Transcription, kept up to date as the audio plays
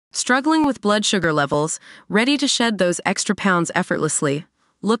Struggling with blood sugar levels, ready to shed those extra pounds effortlessly?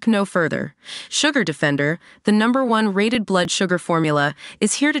 Look no further. Sugar Defender, the #1 rated blood sugar formula,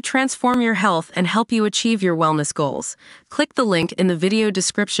 is here to transform your health and help you achieve your wellness goals. Click the link in the video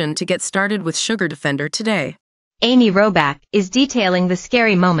description to get started with Sugar Defender today. Amy Robach is detailing the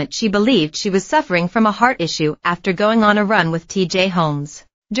scary moment she believed she was suffering from a heart issue after going on a run with TJ Holmes.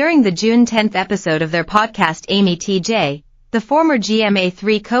 During the June 10th episode of their podcast Amy TJ, the former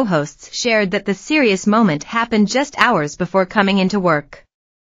GMA3 co-hosts shared that the serious moment happened just hours before coming into work.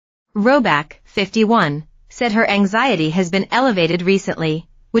 Robach, 51, said her anxiety has been elevated recently,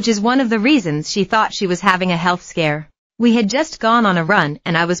 which is one of the reasons she thought she was having a health scare. We had just gone on a run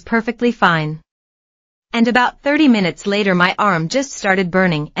and I was perfectly fine. And about 30 minutes later my arm just started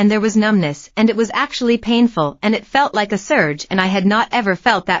burning and there was numbness and it was actually painful and it felt like a surge and I had not ever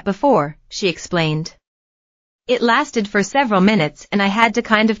felt that before, she explained. It lasted for several minutes and I had to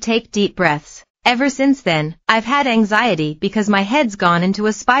kind of take deep breaths. Ever since then, I've had anxiety because my head's gone into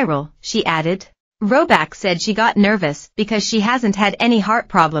a spiral, she added. Robach said she got nervous because she hasn't had any heart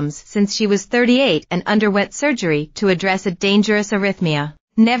problems since she was 38 and underwent surgery to address a dangerous arrhythmia.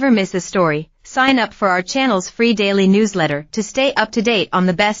 Never miss a story. Sign up for our channel's free daily newsletter to stay up to date on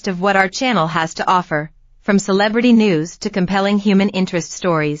the best of what our channel has to offer, from celebrity news to compelling human interest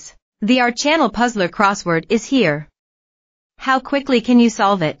stories. The Our Channel Puzzler crossword is here. How quickly can you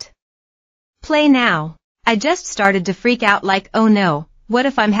solve it? Play now. I just started to freak out like, oh no, what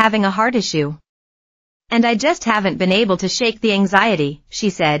if I'm having a heart issue? And I just haven't been able to shake the anxiety,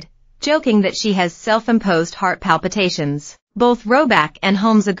 she said, joking that she has self-imposed heart palpitations. Both Robach and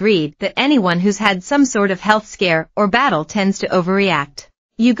Holmes agreed that anyone who's had some sort of health scare or battle tends to overreact.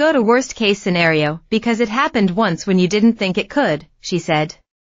 You go to worst case scenario because it happened once when you didn't think it could, she said.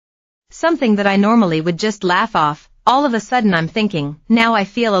 Something that I normally would just laugh off, all of a sudden I'm thinking, now I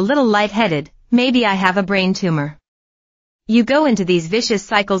feel a little lightheaded, maybe I have a brain tumor. You go into these vicious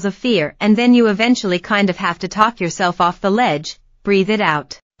cycles of fear and then you eventually kind of have to talk yourself off the ledge, breathe it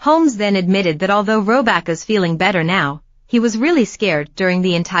out. Holmes then admitted that although Robach is feeling better now, he was really scared during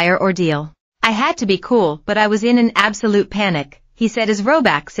the entire ordeal. I had to be cool but I was in an absolute panic, he said as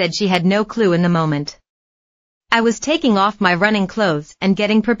Robach said she had no clue in the moment. I was taking off my running clothes and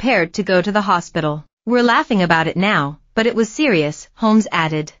getting prepared to go to the hospital. We're laughing about it now, but it was serious, Holmes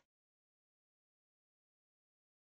added.